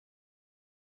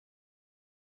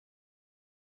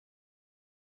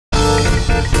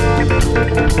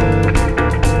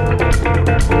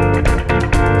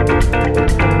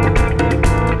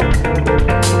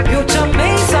Eu te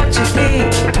amei, só te dei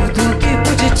tudo que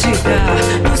pude te dar.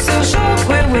 No seu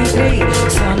jogo eu entrei,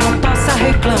 só não possa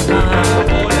reclamar.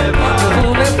 Eu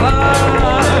vou levar,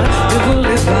 eu vou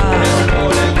levar,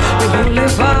 eu vou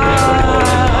levar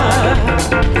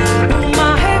uma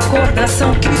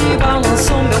recordação que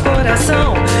balançou meu coração.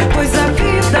 Pois a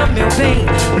vida, meu bem,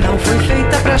 não foi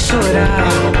feita pra chorar.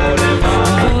 Eu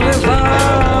vou levar,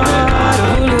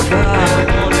 eu vou levar,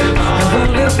 eu vou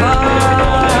levar.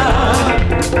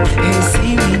 Esse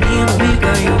menino me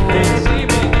ganhou,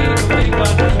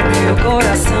 meu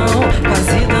coração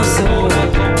quase dançou.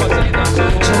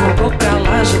 Jogou pra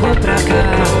lá, jogou pra cá,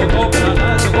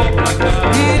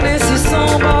 e nesse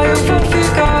samba eu vou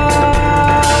ficar.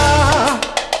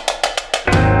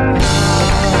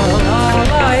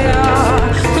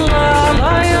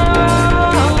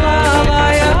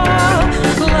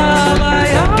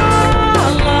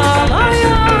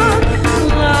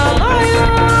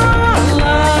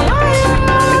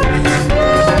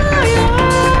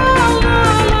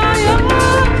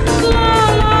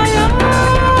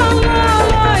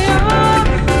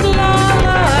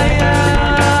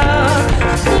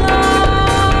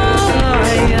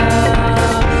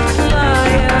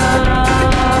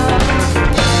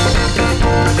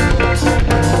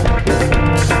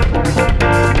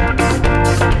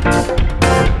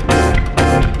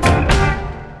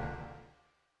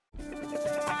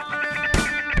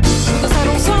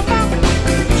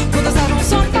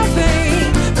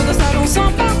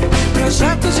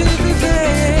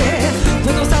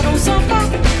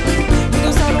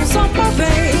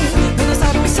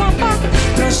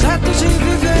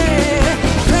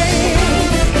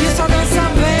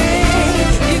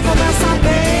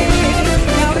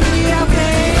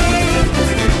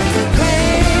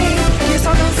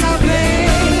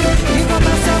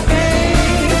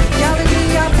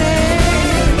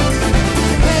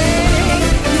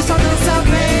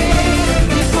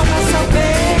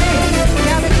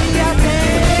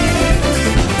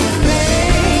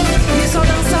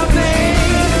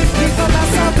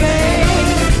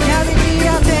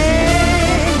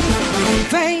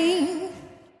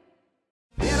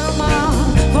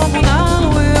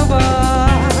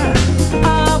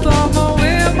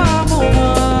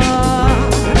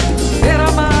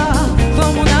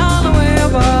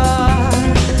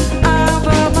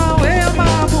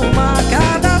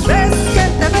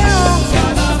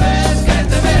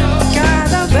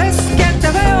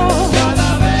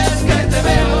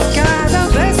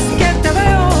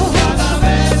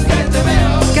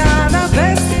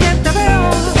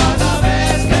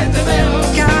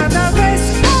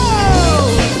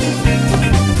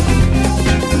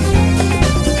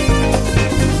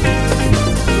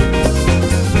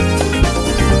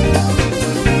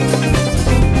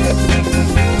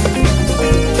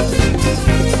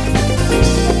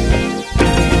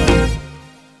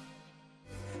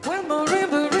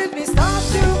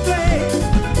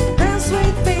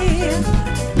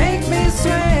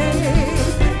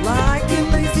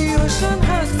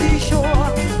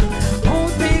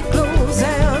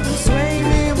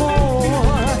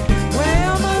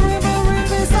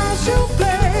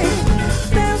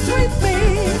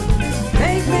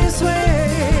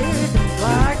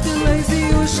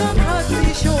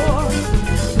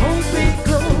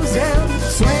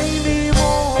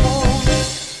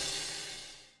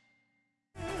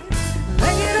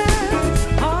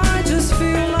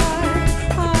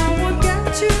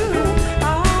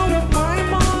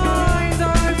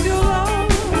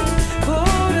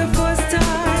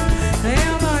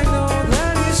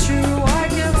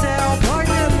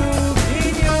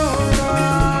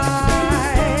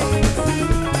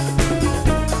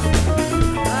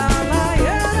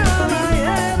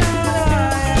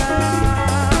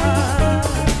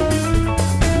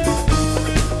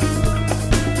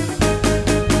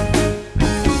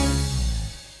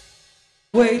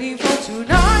 Waiting for